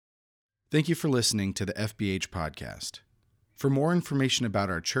Thank you for listening to the FBH podcast. For more information about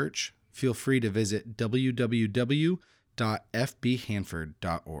our church, feel free to visit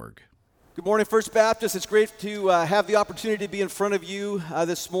www.fbhanford.org. Good morning, First Baptist. It's great to have the opportunity to be in front of you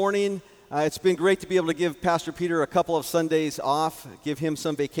this morning. It's been great to be able to give Pastor Peter a couple of Sundays off, give him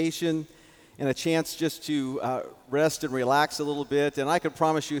some vacation and a chance just to rest and relax a little bit. And I can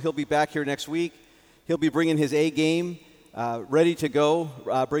promise you he'll be back here next week. He'll be bringing his A game, ready to go,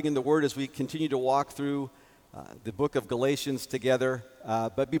 bringing the word as we continue to walk through the book of Galatians together.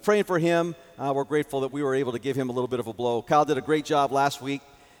 But be praying for him. We're grateful that we were able to give him a little bit of a blow. Kyle did a great job last week,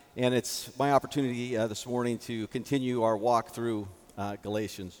 and it's my opportunity this morning to continue our walk through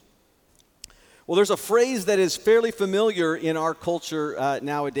Galatians. Well, there's a phrase that is fairly familiar in our culture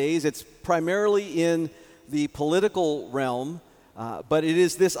nowadays. It's primarily in the political realm, but it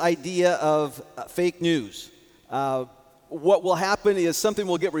is this idea of fake news. What will happen is something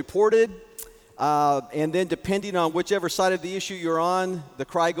will get reported, and then depending on whichever side of the issue you're on, the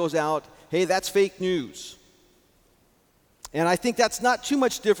cry goes out, hey, that's fake news. And I think that's not too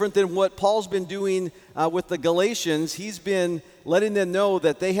much different than what Paul's been doing with the Galatians. He's been letting them know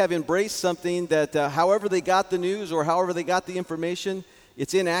that they have embraced something that however they got the news or however they got the information,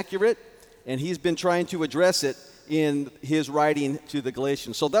 it's inaccurate, and he's been trying to address it in his writing to the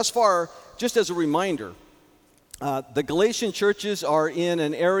Galatians. So thus far, just as a reminder, the Galatian churches are in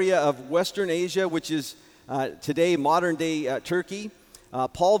an area of Western Asia, which is today modern-day Turkey.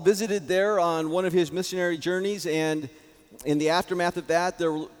 Paul visited there on one of his missionary journeys, and in the aftermath of that,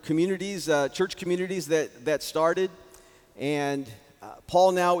 there were communities, church communities that started, and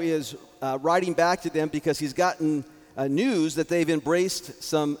Paul now is writing back to them because he's gotten news that they've embraced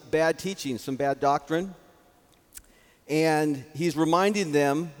some bad teaching, some bad doctrine, and he's reminding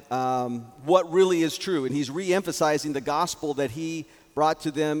them what really is true, and he's re-emphasizing the gospel that he brought to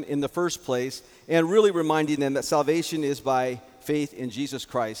them in the first place, and really reminding them that salvation is by faith in Jesus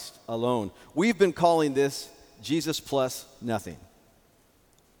Christ alone. We've been calling this Jesus plus nothing.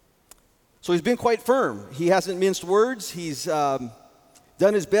 So he's been quite firm. He hasn't minced words. He's done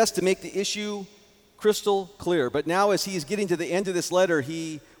his best to make the issue crystal clear. But now as he's getting to the end of this letter,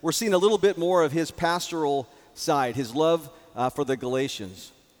 we're seeing a little bit more of his pastoral side, his love for the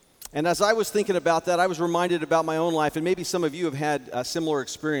Galatians. And as I was thinking about that, I was reminded about my own life, and maybe some of you have had a similar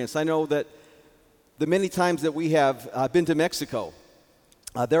experience. I know that the many times that we have been to Mexico,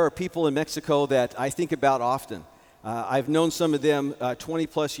 there are people in Mexico that I think about often. I've known some of them 20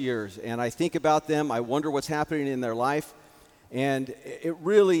 plus years, and I think about them. I wonder what's happening in their life, and they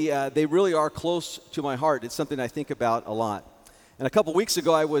really are close to my heart. It's something I think about a lot. And a couple weeks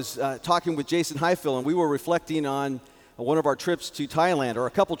ago, I was talking with Jason Highfill, and we were reflecting on one of our trips to Thailand, or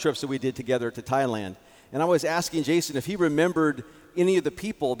a couple trips that we did together to Thailand. And I was asking Jason if he remembered any of the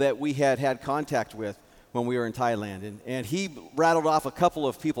people that we had contact with when we were in Thailand. And he rattled off a couple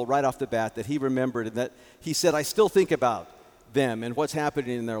of people right off the bat that he remembered, and that he said, I still think about them and what's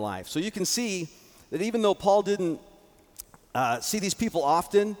happening in their life. So you can see that even though Paul didn't see these people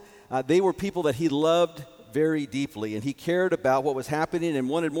often, they were people that he loved very deeply, and he cared about what was happening and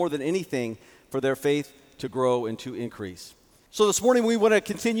wanted more than anything for their faith to grow and to increase. So this morning we want to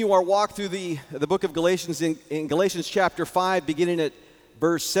continue our walk through the book of Galatians in Galatians chapter 5, beginning at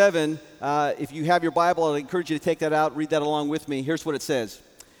verse 7. If you have your Bible, I'd encourage you to take that out, read that along with me. Here's what it says.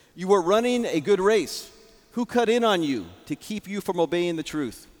 You are running a good race. Who cut in on you to keep you from obeying the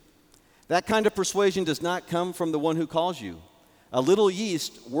truth? That kind of persuasion does not come from the one who calls you. A little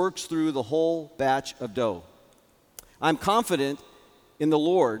yeast works through the whole batch of dough. I'm confident in the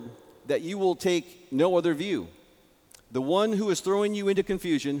Lord that you will take no other view. The one who is throwing you into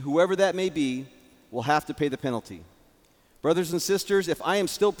confusion, whoever that may be, will have to pay the penalty. Brothers and sisters, if I am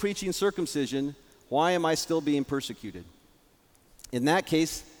still preaching circumcision, why am I still being persecuted? In that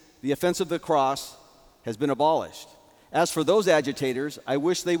case, the offense of the cross has been abolished. As for those agitators, I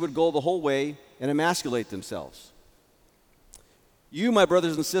wish they would go the whole way and emasculate themselves. You, my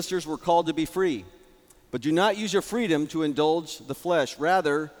brothers and sisters, were called to be free, but do not use your freedom to indulge the flesh.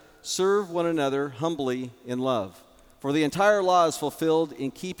 Rather, serve one another humbly in love. For the entire law is fulfilled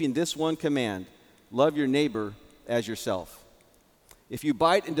in keeping this one command: love your neighbor as yourself. If you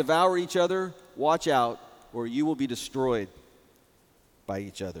bite and devour each other, watch out, or you will be destroyed by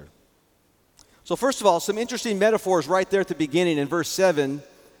each other. So first of all, some interesting metaphors right there at the beginning in verse 7.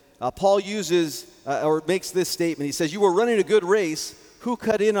 Paul uses or makes this statement. He says, you were running a good race. Who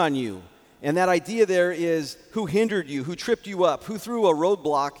cut in on you? And that idea there is who hindered you, who tripped you up, who threw a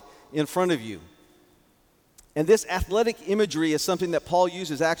roadblock in front of you. And this athletic imagery is something that Paul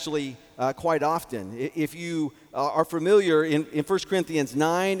uses actually quite often. If you are familiar in 1 Corinthians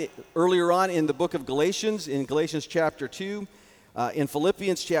 9, earlier on in the book of Galatians, in Galatians chapter 2, in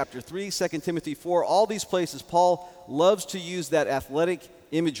Philippians chapter 3, 2 Timothy 4, all these places, Paul loves to use that athletic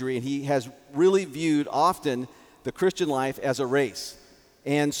imagery, and he has really viewed often the Christian life as a race.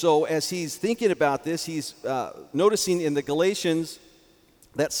 And so as he's thinking about this, he's noticing in the Galatians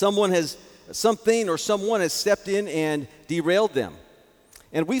that something or someone has stepped in and derailed them.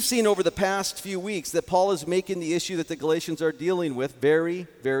 And we've seen over the past few weeks that Paul is making the issue that the Galatians are dealing with very,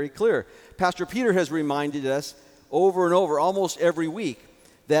 very clear. Pastor Peter has reminded us over and over, almost every week,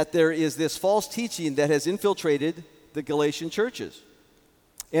 that there is this false teaching that has infiltrated the Galatian churches.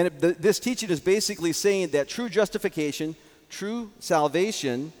 And this teaching is basically saying that true justification, true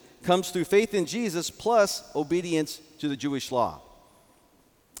salvation, comes through faith in Jesus plus obedience to the Jewish law.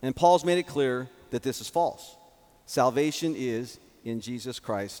 And Paul's made it clear that this is false. Salvation is in Jesus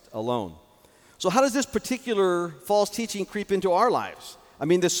Christ alone. So how does this particular false teaching creep into our lives? I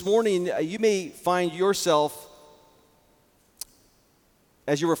mean, this morning, you may find yourself,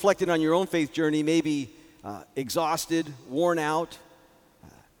 as you're reflecting on your own faith journey, maybe exhausted, worn out,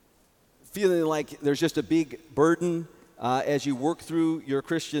 feeling like there's just a big burden as you work through your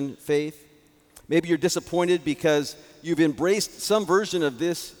Christian faith. Maybe you're disappointed because you've embraced some version of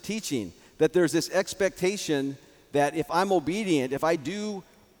this teaching, that there's this expectation that if I'm obedient, if I do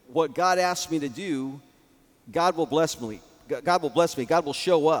what God asks me to do, God will bless me. God will bless me. God will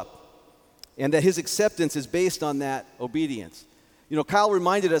show up. And that his acceptance is based on that obedience. You know, Kyle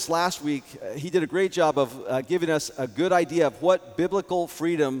reminded us last week, he did a great job of giving us a good idea of what biblical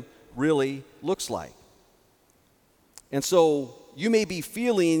freedom really looks like. And so you may be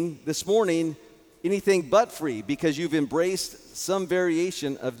feeling this morning anything but free because you've embraced some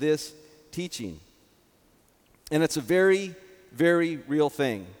variation of this teaching. And it's a very, very real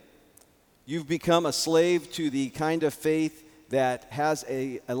thing. You've become a slave to the kind of faith that has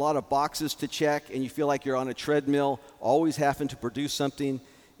a lot of boxes to check, and you feel like you're on a treadmill, always having to produce something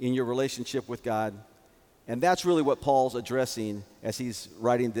in your relationship with God. And that's really what Paul's addressing as he's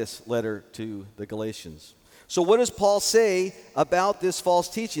writing this letter to the Galatians. So what does Paul say about this false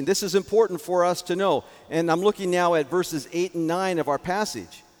teaching? This is important for us to know. And I'm looking now at verses 8 and 9 of our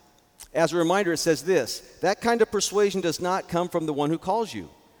passage. As a reminder, it says this: that kind of persuasion does not come from the one who calls you.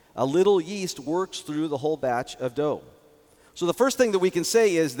 A little yeast works through the whole batch of dough. So the first thing that we can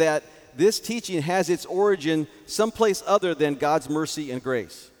say is that this teaching has its origin someplace other than God's mercy and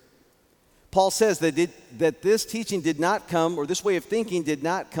grace. Paul says that this teaching did not come, or this way of thinking did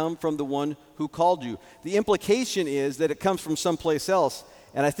not come from the one who called you. The implication is that it comes from someplace else,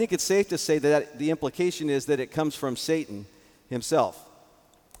 and I think it's safe to say that the implication is that it comes from Satan himself.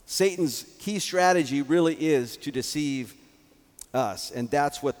 Satan's key strategy really is to deceive us, and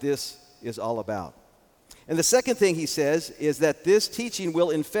that's what this is all about. And the second thing he says is that this teaching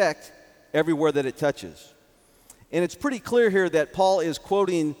will infect everywhere that it touches. And it's pretty clear here that Paul is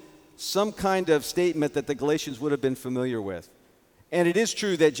quoting some kind of statement that the Galatians would have been familiar with. And it is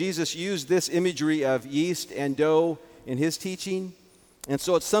true that Jesus used this imagery of yeast and dough in his teaching, and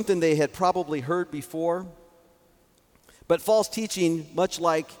so it's something they had probably heard before. But false teaching, much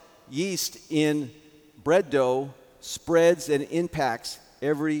like yeast in bread dough, spreads and impacts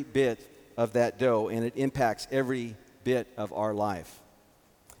every bit of that dough, and it impacts every bit of our life.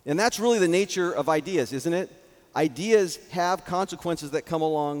 And that's really the nature of ideas, isn't it? Ideas have consequences that come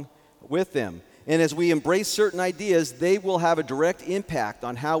along with them. And as we embrace certain ideas, they will have a direct impact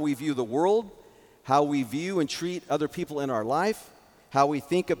on how we view the world, how we view and treat other people in our life, how we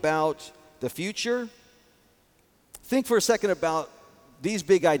think about the future. Think for a second about these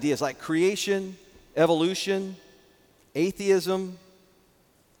big ideas like creation, evolution, atheism,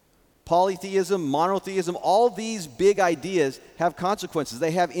 polytheism, monotheism. All these big ideas have consequences.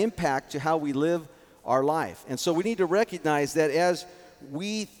 They have impact to how we live our life. And so we need to recognize that as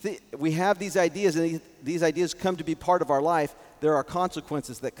we have these ideas and these ideas come to be part of our life, there are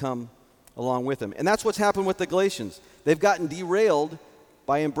consequences that come along with them. And that's what's happened with the Galatians. They've gotten derailed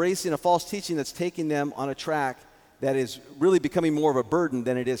by embracing a false teaching that's taking them on a track that is really becoming more of a burden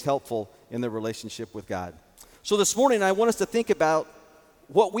than it is helpful in their relationship with God. So this morning, I want us to think about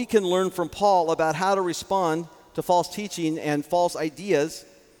what we can learn from Paul about how to respond to false teaching and false ideas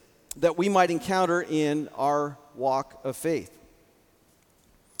that we might encounter in our walk of faith.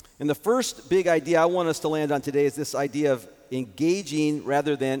 And the first big idea I want us to land on today is this idea of engaging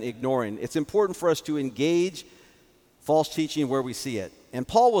rather than ignoring. It's important for us to engage false teaching where we see it. And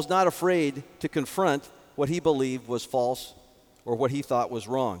Paul was not afraid to confront what he believed was false or what he thought was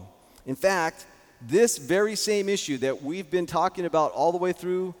wrong. In fact, this very same issue that we've been talking about all the way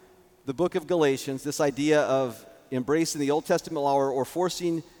through the book of Galatians, this idea of embracing the Old Testament law or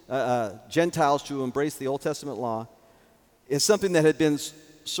forcing Gentiles to embrace the Old Testament law, is something that had been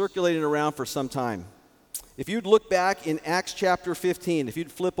circulating around for some time. If you'd look back in Acts chapter 15, if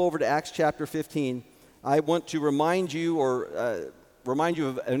you'd flip over to Acts chapter 15, I want to remind you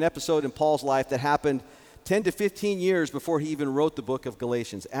of an episode in Paul's life that happened 10 to 15 years before he even wrote the book of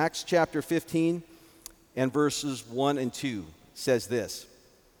Galatians. Acts chapter 15 and verses 1 and 2 says this: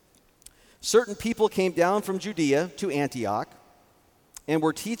 certain people came down from Judea to Antioch and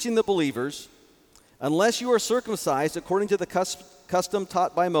were teaching the believers, unless you are circumcised according to the custom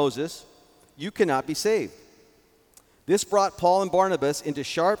taught by Moses, you cannot be saved. This brought Paul and Barnabas into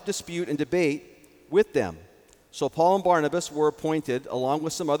sharp dispute and debate with them. So Paul and Barnabas were appointed, along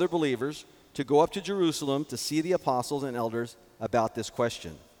with some other believers, to go up to Jerusalem to see the apostles and elders about this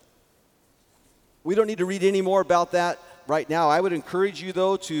question. We don't need to read any more about that right now. I would encourage you,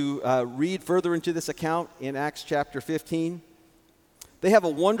 though, to read further into this account in Acts chapter 15. They have a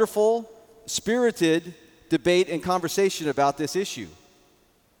wonderful, spirited debate and conversation about this issue.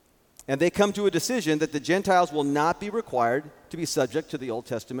 And they come to a decision that the Gentiles will not be required to be subject to the Old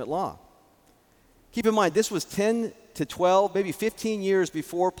Testament law. Keep in mind, this was 10 to 12, maybe 15 years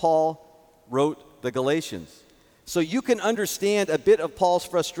before Paul wrote the Galatians. So you can understand a bit of Paul's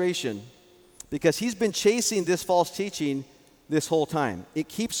frustration because he's been chasing this false teaching this whole time. It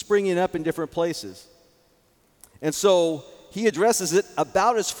keeps springing up in different places. And so he addresses it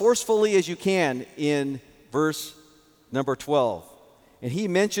about as forcefully as you can in verse number 12. And he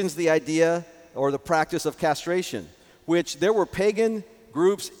mentions the idea or the practice of castration, which there were pagan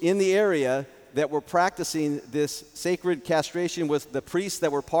groups in the area that were practicing this sacred castration with the priests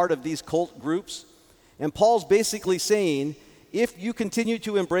that were part of these cult groups. And Paul's basically saying, if you continue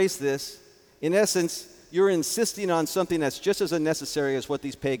to embrace this, in essence, you're insisting on something that's just as unnecessary as what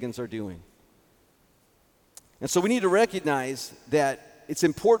these pagans are doing. And so we need to recognize that it's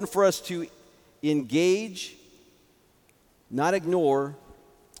important for us to engage, not ignore,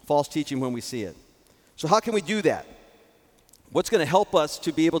 false teaching when we see it. So how can we do that? What's going to help us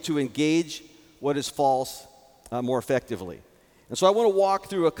to be able to engage what is false more effectively? And so I want to walk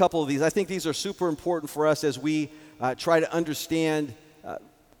through a couple of these. I think these are super important for us as we try to understand,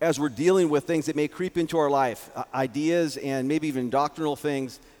 as we're dealing with things that may creep into our life, ideas and maybe even doctrinal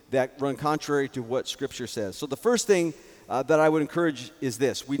things that run contrary to what Scripture says. So the first thing that I would encourage is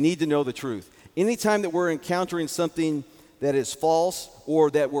this: we need to know the truth. Anytime that we're encountering something that is false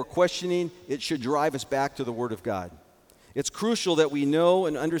or that we're questioning, it should drive us back to the Word of God. It's crucial that we know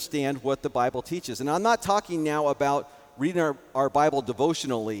and understand what the Bible teaches. And I'm not talking now about reading our Bible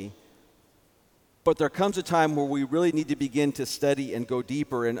devotionally, but there comes a time where we really need to begin to study and go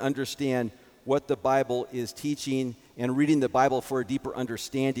deeper and understand what the Bible is teaching and reading the Bible for a deeper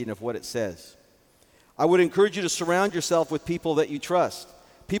understanding of what it says. I would encourage you to surround yourself with people that you trust,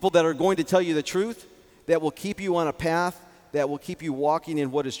 people that are going to tell you the truth, that will keep you on a path, that will keep you walking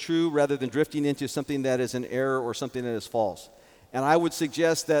in what is true rather than drifting into something that is an error or something that is false. And I would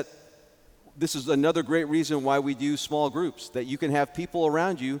suggest that this is another great reason why we do small groups, that you can have people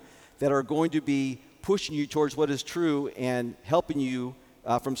around you that are going to be pushing you towards what is true and helping you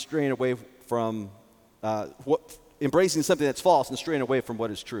from straying away from embracing something that's false and straying away from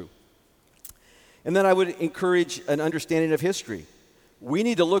what is true. And then I would encourage an understanding of history. We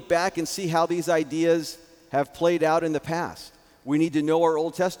need to look back and see how these ideas have played out in the past. We need to know our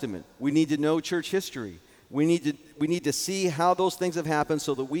Old Testament. We need to know church history. We need to see how those things have happened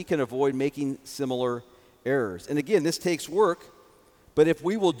so that we can avoid making similar errors. And again, this takes work, but if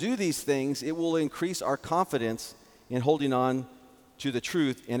we will do these things, it will increase our confidence in holding on to the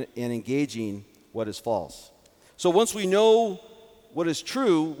truth and engaging what is false. So once we know what is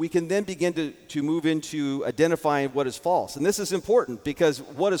true, we can then begin to move into identifying what is false. And this is important because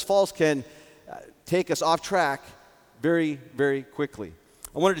what is false can take us off track very, very quickly.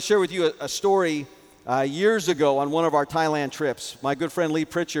 I wanted to share with you a story years ago on one of our Thailand trips. My good friend Lee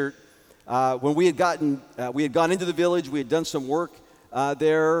Pritchard, when we had gone into the village, we had done some work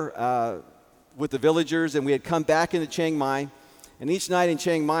there with the villagers, and we had come back into Chiang Mai. And each night in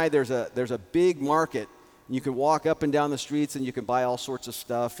Chiang Mai, there's a big market. You can walk up and down the streets, and you can buy all sorts of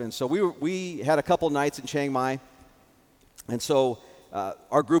stuff. And so we had a couple nights in Chiang Mai, and so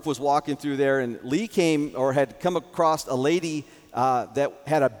our group was walking through there, and Lee had come across a lady that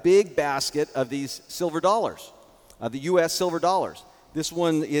had a big basket of these silver dollars, the U.S. silver dollars. This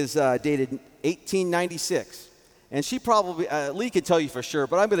one is dated 1896. And she probably, Lee could tell you for sure,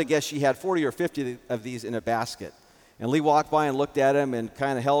 but I'm going to guess she had 40 or 50 of these in a basket. And Lee walked by and looked at him and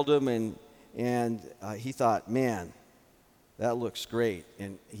kind of held him, and he thought, man, that looks great.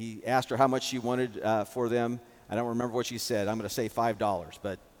 And he asked her how much she wanted for them. I don't remember what she said. I'm going to say $5.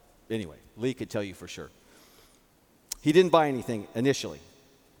 But anyway, Lee could tell you for sure. He didn't buy anything initially.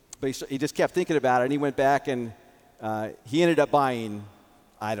 But he just kept thinking about it, and he went back and he ended up buying,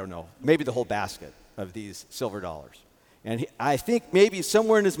 I don't know, maybe the whole basket of these silver dollars. And I think maybe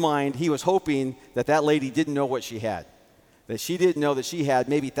somewhere in his mind he was hoping that that lady didn't know what she had, that she didn't know that she had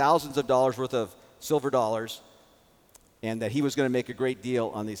maybe thousands of dollars worth of silver dollars, and that he was going to make a great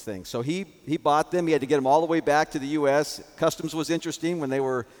deal on these things. So he bought them. He had to get them all the way back to the U.S. Customs was interesting when they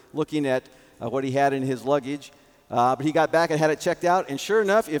were looking at what he had in his luggage. But he got back and had it checked out, and sure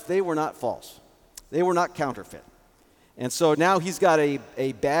enough, if they were not false, they were not counterfeit. And so now he's got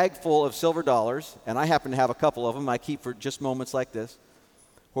a bag full of silver dollars, and I happen to have a couple of them I keep for just moments like this,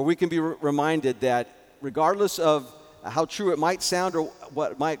 where we can be reminded that regardless of how true it might sound or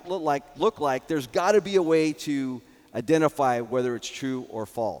what it might look like, there's got to be a way to identify whether it's true or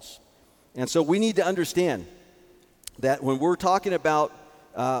false. And so we need to understand that when we're talking about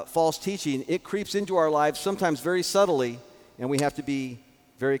false teaching, it creeps into our lives sometimes very subtly, and we have to be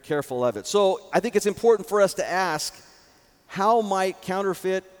very careful of it. So I think it's important for us to ask, how might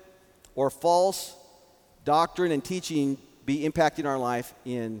counterfeit or false doctrine and teaching be impacting our life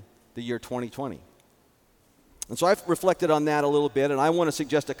in the year 2020? And so I've reflected on that a little bit, and I want to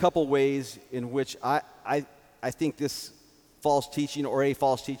suggest a couple ways in which I think this false teaching or a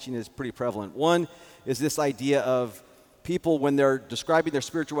false teaching is pretty prevalent. One is this idea of people, when they're describing their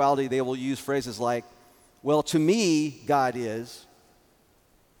spirituality, they will use phrases like, well, to me, God is,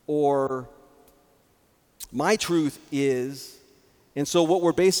 or my truth is. And so what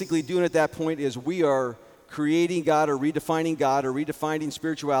we're basically doing at that point is we are creating God or redefining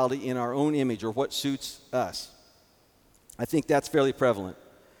spirituality in our own image or what suits us. I think that's fairly prevalent.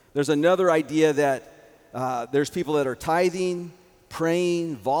 There's another idea that there's people that are tithing,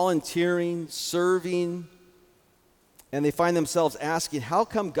 praying, volunteering, serving, and they find themselves asking, how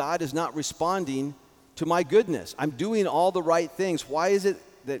come God is not responding to my goodness? I'm doing all the right things. Why is it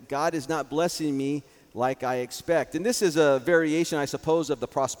that God is not blessing me like I expect? And this is a variation, I suppose, of the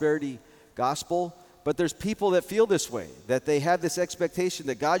prosperity gospel, but there's people that feel this way, that they have this expectation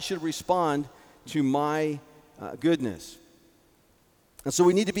that God should respond to my goodness. And so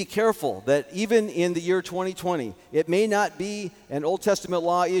we need to be careful that even in the year 2020, it may not be an Old Testament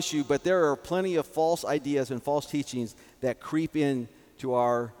law issue, but there are plenty of false ideas and false teachings that creep into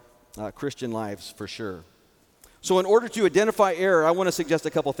our Christian lives for sure. So in order to identify error, I want to suggest a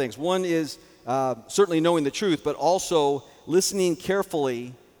couple things. One is certainly knowing the truth, but also listening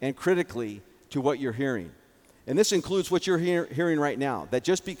carefully and critically to what you're hearing. And this includes what you're hearing right now, that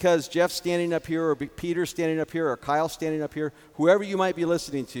just because Jeff's standing up here or Peter's standing up here or Kyle's standing up here, whoever you might be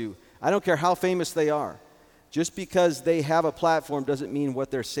listening to, I don't care how famous they are, just because they have a platform doesn't mean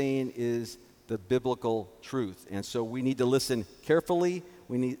what they're saying is the biblical truth. And so we need to listen carefully,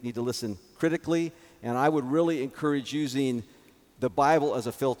 we need to listen critically, and I would really encourage using the Bible as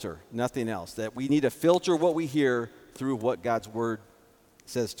a filter, nothing else, that we need to filter what we hear through what God's Word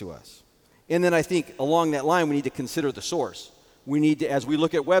says to us. And then I think along that line, we need to consider the source. We need to, as we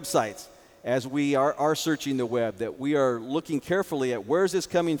look at websites, as we are searching the web, that we are looking carefully at where is this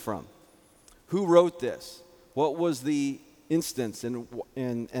coming from? Who wrote this? What was the instance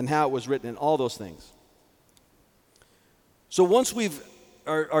and how it was written and all those things. So once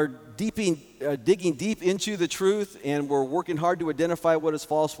are digging deep into the truth and we're working hard to identify what is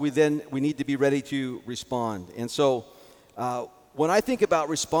false, we need to be ready to respond. And so when I think about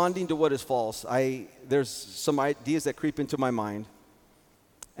responding to what is false, there's some ideas that creep into my mind.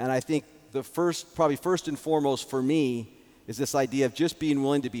 And I think probably first and foremost for me is this idea of just being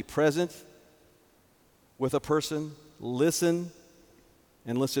willing to be present with a person, listen,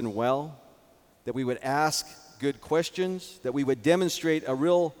 and listen well, that we would ask good questions, that we would demonstrate a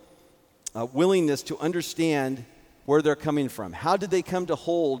real willingness to understand where they're coming from. How did they come to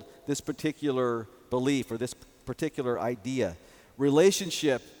hold this particular belief or this particular idea?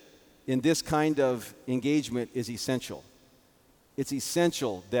 Relationship in this kind of engagement is essential. It's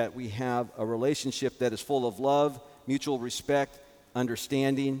essential that we have a relationship that is full of love, mutual respect,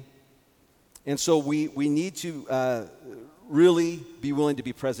 understanding. And so we need to really be willing to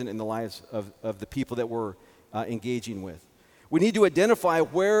be present in the lives of the people that we're engaging with. We need to identify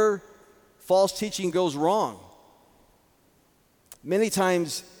where false teaching goes wrong. Many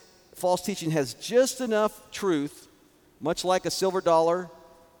times, false teaching has just enough truth, much like a silver dollar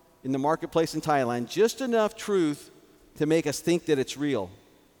in the marketplace in Thailand, just enough truth to make us think that it's real.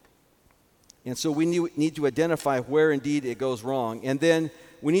 And so we need to identify where indeed it goes wrong. And then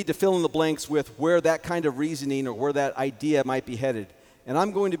we need to fill in the blanks with where that kind of reasoning or where that idea might be headed. And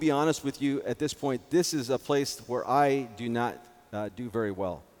I'm going to be honest with you at this point, this is a place where I do not do very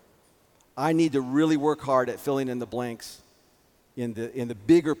well. I need to really work hard at filling in the blanks in the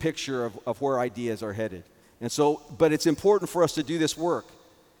bigger picture of where ideas are headed. And so, but it's important for us to do this work.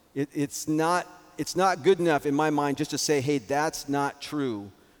 It's not good enough in my mind just to say, hey, that's not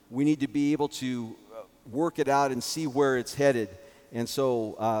true. We need to be able to work it out and see where it's headed. And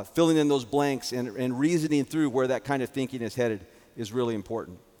so filling in those blanks and reasoning through where that kind of thinking is headed is really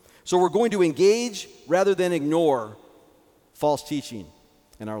important. So we're going to engage rather than ignore false teaching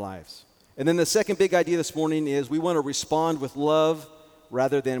in our lives. And then the second big idea this morning is we want to respond with love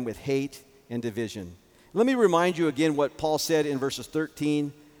rather than with hate and division. Let me remind you again what Paul said in verses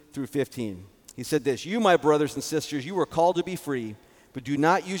 13 through 15. He said this, "You, my brothers and sisters, you were called to be free, but do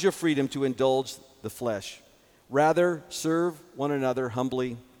not use your freedom to indulge the flesh. Rather, serve one another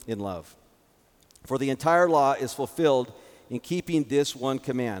humbly in love. For the entire law is fulfilled in keeping this one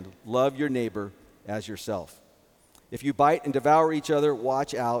command, love your neighbor as yourself. If you bite and devour each other,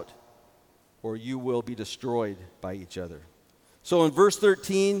 watch out, or you will be destroyed by each other." So in verse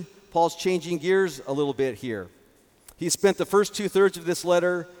 13, Paul's changing gears a little bit here. He spent the first 2/3 of this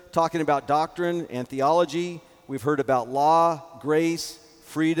letter talking about doctrine and theology. We've heard about law, grace,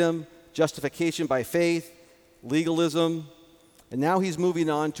 freedom, justification by faith, legalism, and now he's moving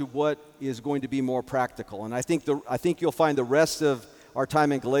on to what is going to be more practical. And I think you'll find the rest of our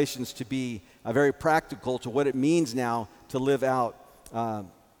time in Galatians to be very practical to what it means now to live out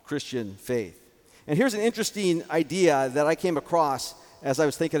Christian faith. And here's an interesting idea that I came across as I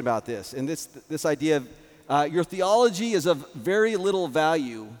was thinking about this. And this idea of your theology is of very little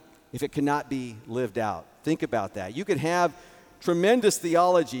value if it cannot be lived out. Think about that. You can have tremendous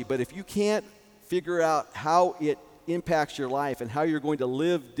theology, but if you can't figure out how it impacts your life and how you're going to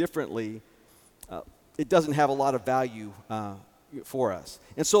live differently, it doesn't have a lot of value for us.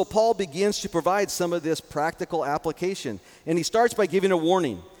 And so Paul begins to provide some of this practical application. And he starts by giving a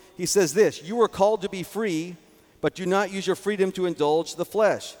warning. He says this, "You were called to be free, but do not use your freedom to indulge the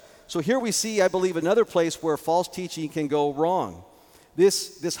flesh." So here we see, I believe, another place where false teaching can go wrong.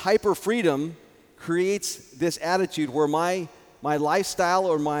 This hyper freedom creates this attitude where my lifestyle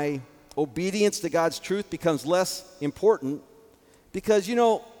or my obedience to God's truth becomes less important because,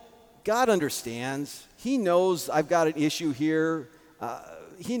 God understands. He knows I've got an issue here.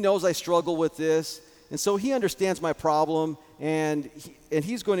 He knows I struggle with this. And so he understands my problem, and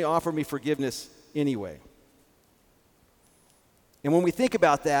he's going to offer me forgiveness anyway. And when we think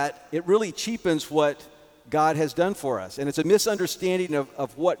about that, it really cheapens what God has done for us. And it's a misunderstanding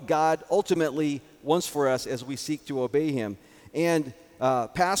of what God ultimately wants for us as we seek to obey him. And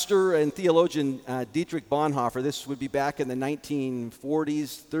pastor and theologian Dietrich Bonhoeffer, this would be back in the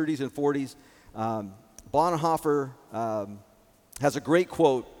 1940s, 30s and 40s. Bonhoeffer has a great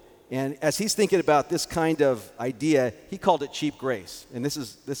quote, and as he's thinking about this kind of idea, he called it cheap grace. And this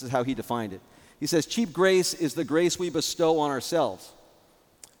is how he defined it. He says, "Cheap grace is the grace we bestow on ourselves.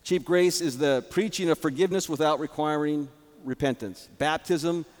 Cheap grace is the preaching of forgiveness without requiring repentance,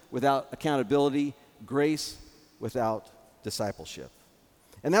 baptism without accountability, grace without discipleship."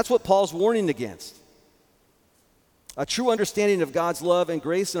 And that's what Paul's warning against. A true understanding of God's love and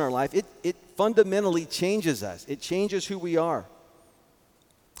grace in our life, it fundamentally changes us. It changes who we are.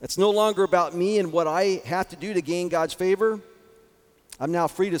 It's no longer about me and what I have to do to gain God's favor. I'm now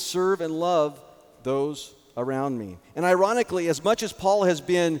free to serve and love those around me. And ironically, as much as Paul has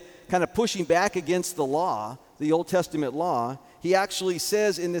been kind of pushing back against the law, the Old Testament law, he actually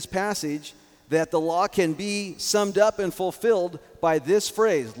says in this passage that the law can be summed up and fulfilled by this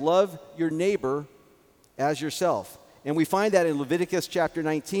phrase, love your neighbor as yourself. And we find that in Leviticus chapter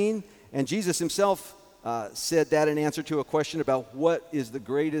 19, and Jesus himself said that in answer to a question about what is the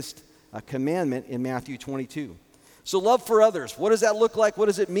greatest commandment in Matthew 22. So love for others, what does that look like? What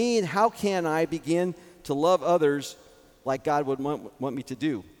does it mean? How can I begin to love others like God would want me to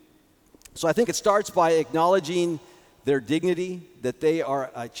do? So I think it starts by acknowledging their dignity, that they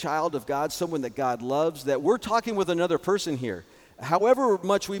are a child of God, someone that God loves, that we're talking with another person here. However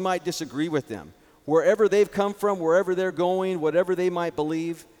much we might disagree with them, wherever they've come from, wherever they're going, whatever they might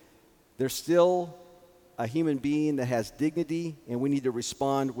believe, they're still a human being that has dignity, and we need to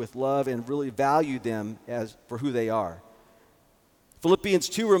respond with love and really value them for who they are. Philippians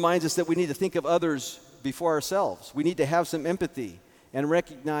 2 reminds us that we need to think of others before ourselves. We need to have some empathy and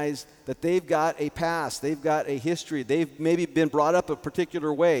recognize that they've got a past, they've got a history, they've maybe been brought up a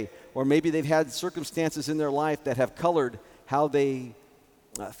particular way, or maybe they've had circumstances in their life that have colored how they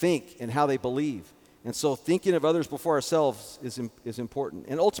think and how they believe. And so thinking of others before ourselves is important.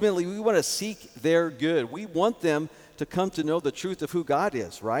 And ultimately, we want to seek their good. We want them to come to know the truth of who God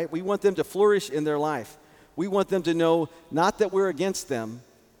is, right? We want them to flourish in their life. We want them to know not that we're against them,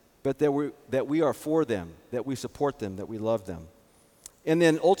 but that we are for them, that we support them, that we love them. And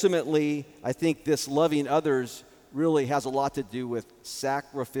then ultimately, I think this loving others really has a lot to do with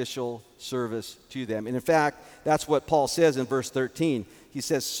sacrificial service to them. And in fact, that's what Paul says in verse 13. He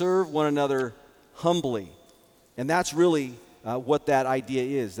says, serve one another humbly. And that's really what that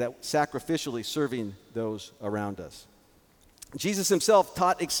idea is, that sacrificially serving those around us. Jesus himself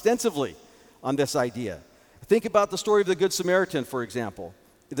taught extensively on this idea. Think about the story of the Good Samaritan, for example.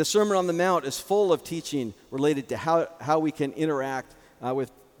 The Sermon on the Mount is full of teaching related to how we can interact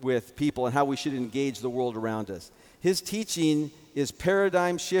with people and how we should engage the world around us. His teaching is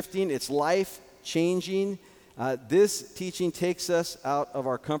paradigm shifting, it's life changing. This teaching takes us out of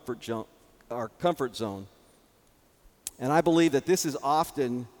our comfort zone. And I believe that this is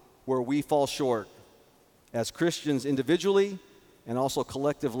often where we fall short as Christians individually and also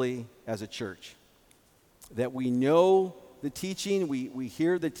collectively as a church. That we know the teaching, we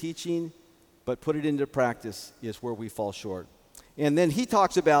hear the teaching, but put it into practice is where we fall short. And then he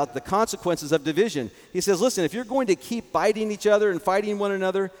talks about the consequences of division. He says, listen, if you're going to keep biting each other and fighting one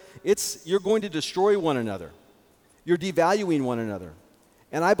another, you're going to destroy one another. You're devaluing one another.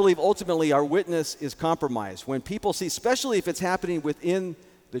 And I believe ultimately our witness is compromised. When people see, especially if it's happening within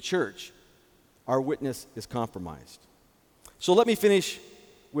the church, our witness is compromised. So let me finish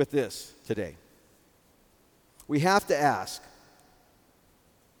with this today. We have to ask,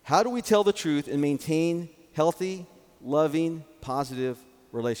 how do we tell the truth and maintain healthy, loving, positive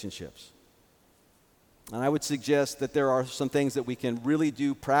relationships? And I would suggest that there are some things that we can really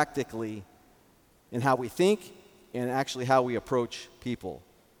do practically in how we think and actually how we approach people.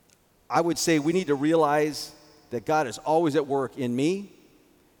 I would say we need to realize that God is always at work in me,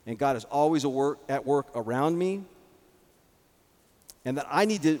 and God is always at work around me, and that I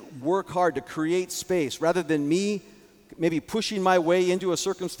need to work hard to create space rather than me maybe pushing my way into a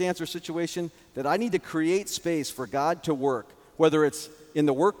circumstance or situation, that I need to create space for God to work, whether it's in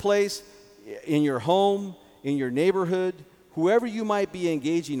the workplace, in your home, in your neighborhood, whoever you might be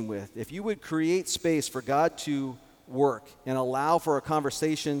engaging with. If you would create space for God to work and allow for a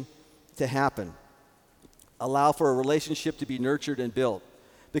conversation to happen, allow for a relationship to be nurtured and built.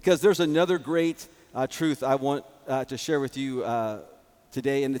 Because there's another great truth I want to share with you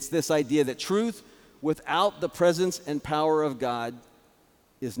today, and it's this idea that truth without the presence and power of God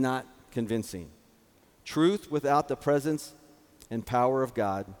is not convincing. Truth without the presence and power of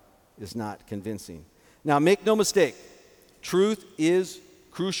God is not convincing. Now, make no mistake, truth is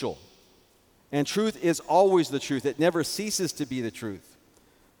crucial. And truth is always the truth. It never ceases to be the truth.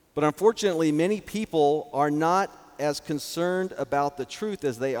 But unfortunately, many people are not as concerned about the truth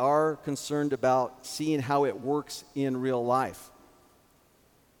as they are concerned about seeing how it works in real life.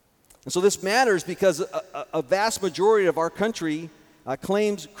 And so this matters because a vast majority of our country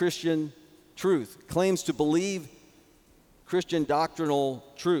claims Christian truth, claims to believe Christian doctrinal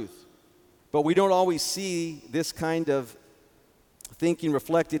truth. But we don't always see this kind of thinking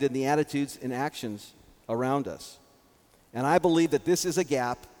reflected in the attitudes and actions around us. And I believe that this is a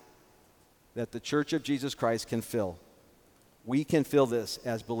gap that the Church of Jesus Christ can fill. We can fill this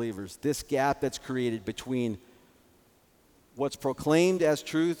as believers, this gap that's created between what's proclaimed as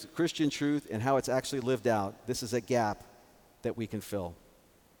truth, Christian truth, and how it's actually lived out. This is a gap that we can fill.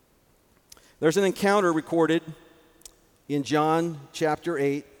 There's an encounter recorded in John chapter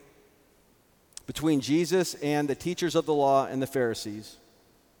 8 between Jesus and the teachers of the law and the Pharisees.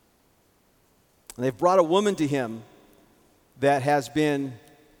 And they've brought a woman to him that has been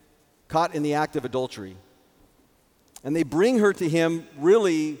caught in the act of adultery. And they bring her to him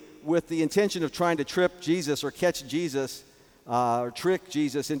really with the intention of trying to trip Jesus or catch Jesus or trick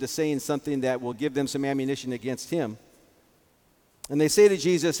Jesus into saying something that will give them some ammunition against him. And they say to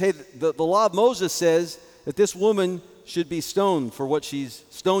Jesus, hey, the law of Moses says that this woman should be stoned for what she's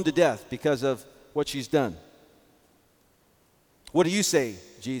stoned to death because of what she's done. What do you say,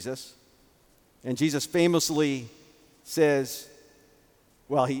 Jesus? And Jesus famously says,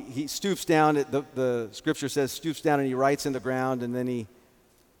 well, he stoops down, the scripture says stoops down and he writes in the ground, and then he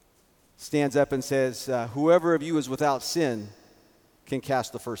stands up and says, whoever of you is without sin can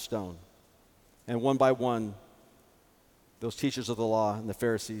cast the first stone. And one by one, those teachers of the law and the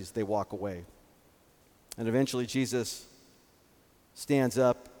Pharisees, they walk away. And eventually Jesus stands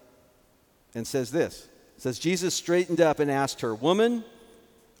up and says this. It says, Jesus straightened up and asked her, woman,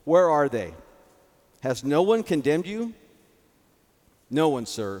 where are they? Has no one condemned you? No one,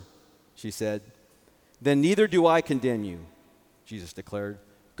 sir, she said. Then neither do I condemn you, Jesus declared.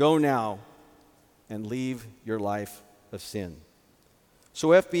 Go now and leave your life of sin. So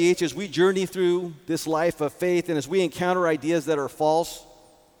FBH, as we journey through this life of faith and as we encounter ideas that are false,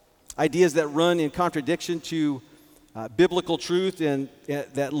 ideas that run in contradiction to biblical truth and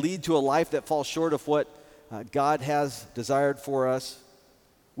that lead to a life that falls short of what God has desired for us,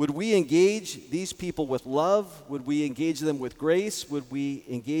 would we engage these people with love? Would we engage them with grace? Would we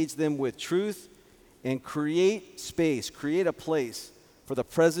engage them with truth? And create space, create a place for the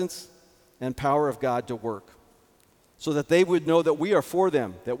presence and power of God to work, so that they would know that we are for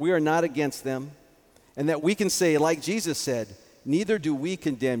them, that we are not against them, and that we can say, like Jesus said, neither do we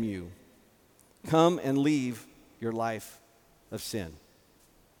condemn you. Come and leave your life of sin.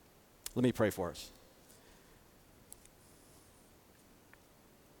 Let me pray for us.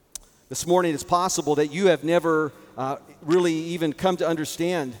 This morning, it's possible that you have never really even come to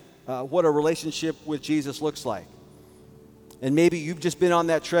understand what a relationship with Jesus looks like. And maybe you've just been on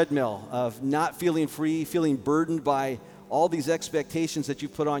that treadmill of not feeling free, feeling burdened by all these expectations that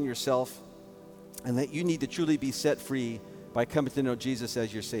you've put on yourself, and that you need to truly be set free by coming to know Jesus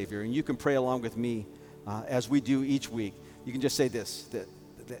as your Savior. And you can pray along with me as we do each week. You can just say this,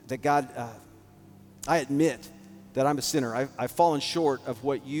 that God, I admit that I'm a sinner. I've fallen short of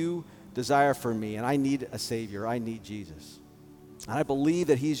what you desire for me, and I need a Savior. I need Jesus. And I believe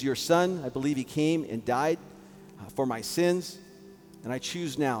that He's your Son. I believe He came and died for my sins, and I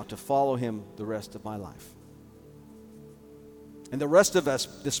choose now to follow Him the rest of my life. And the rest of us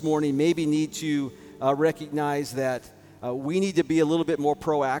this morning maybe need to recognize that we need to be a little bit more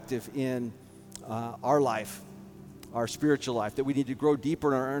proactive in our life, our spiritual life, that we need to grow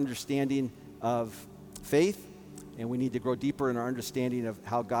deeper in our understanding of faith, and we need to grow deeper in our understanding of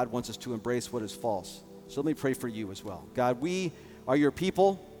how God wants us to embrace what is false. So let me pray for you as well. God, we are your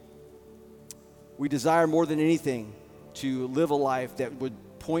people. We desire more than anything to live a life that would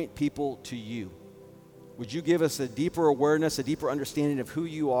point people to you. Would you give us a deeper awareness, a deeper understanding of who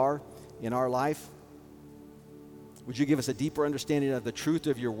you are in our life? Would you give us a deeper understanding of the truth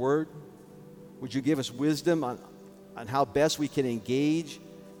of your word? Would you give us wisdom on how best we can engage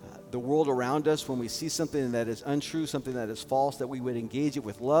the world around us when we see something that is untrue, something that is false, that we would engage it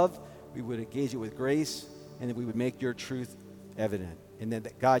with love, we would engage it with grace, and that we would make your truth evident. And then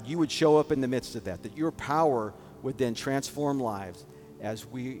that, God, you would show up in the midst of that your power would then transform lives as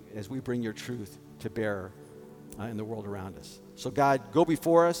we bring your truth to bear in the world around us. So God, go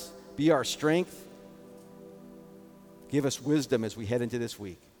before us, be our strength. Give us wisdom as we head into this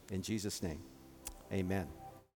week. In Jesus' name, amen.